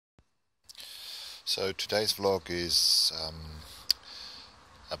So today's vlog is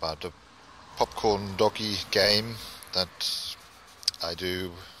about a popcorn doggy game that I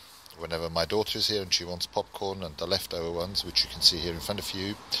do whenever my daughter is here and she wants popcorn, and the leftover ones, which you can see here in front of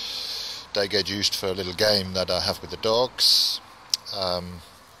you, they get used for a little game that I have with the dogs.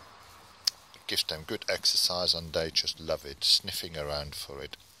 Gives them good exercise and they just love it, sniffing around for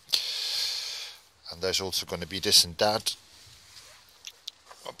it. And there's also going to be this and that.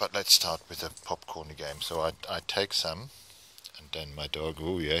 But let's start with the popcorn game. So I take some, and then my dog,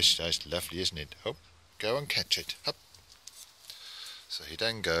 oh yes, that's lovely, isn't it? Oh, go and catch it. Up. So he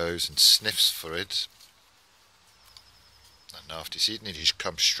then goes and sniffs for it. And after he's eaten it, he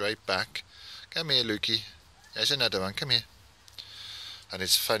comes straight back. Come here, Lukey. There's another one, come here. And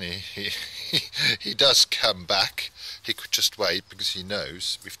it's funny, he does come back. He could just wait because he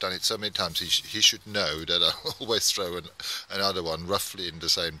knows, we've done it so many times, he should know that I'll always throw another one roughly in the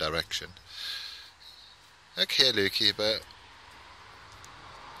same direction. Look here, Lukey, but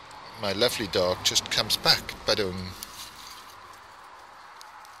my lovely dog just comes back. Ba-dum.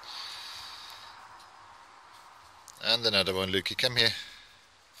 And another one, Lukey, come here.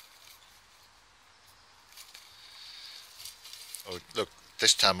 Oh, look,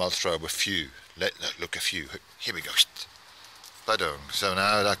 this time I'll throw a few. Look, a few. Here we go. Badong. So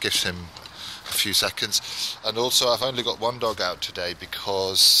now that gives him a few seconds. And also I've only got one dog out today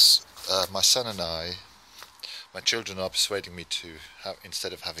because my son and my children are persuading me to have,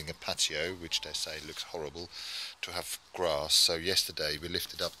 instead of having a patio, which they say looks horrible, to have grass. So yesterday we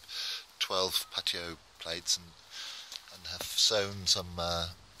lifted up 12 patio plates and have sown some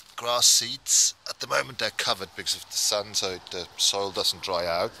grass seeds. At the moment they're covered because of the sun, so the soil doesn't dry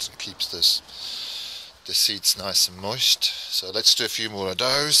out and keeps the seeds nice and moist. So let's do a few more of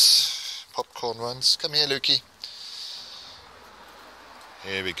those popcorn ones. Come here, Lukey.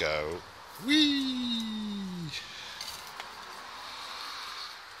 Here we go. Whee!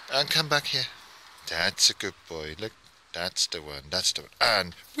 And come back here. That's a good boy. Look, that's the one. That's the one.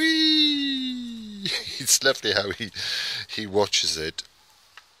 And whee! It's lovely how he watches it.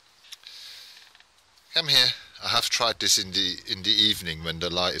 Come here. I have tried this in the evening when the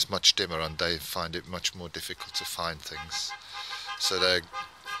light is much dimmer and they find it much more difficult to find things. So they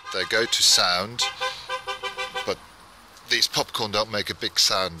go to sound, but these popcorn don't make a big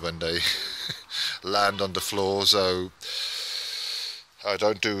sound when they land on the floor. So I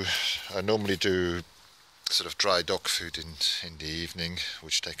normally do sort of dry dog food in the evening,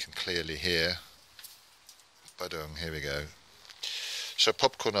 which they can clearly hear. But here we go. So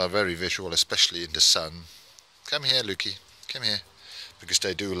popcorn are very visual, especially in the sun. Come here, Lukey, come here, because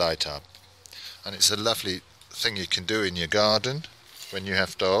they do light up. And it's a lovely thing you can do in your garden when you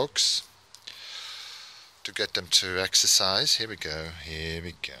have dogs to get them to exercise. Here we go, here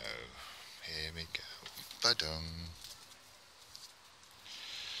we go, here we go. Ba-dum.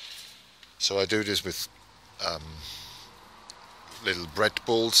 So I do this with little bread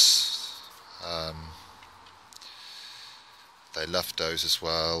balls. They love those as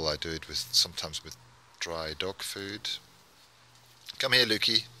well. I do it sometimes with dry dog food. Come here,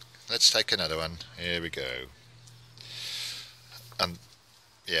 Lukey. Let's take another one. Here we go. And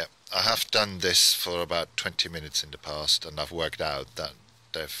yeah, I have done this for about 20 minutes in the past, and I've worked out that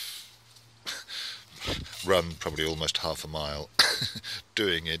they've run probably almost half a mile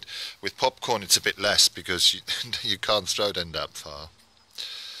doing it. With popcorn it's a bit less because you can't throw them that far.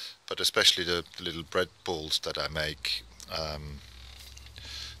 But especially the little bread balls that I make,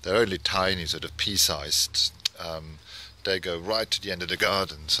 they're only tiny, sort of pea-sized. They go right to the end of the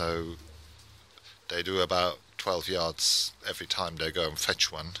garden, so they do about 12 yards every time they go and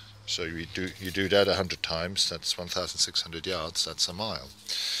fetch one. So you do that 100 times, that's 1,600 yards, that's a mile.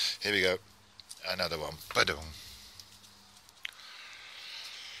 Here we go, another one. Ba-dum.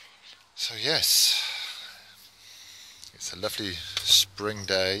 So yes, it's a lovely spring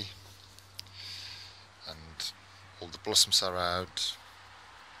day, and all the blossoms are out,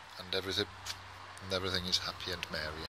 and everything is happy and merry.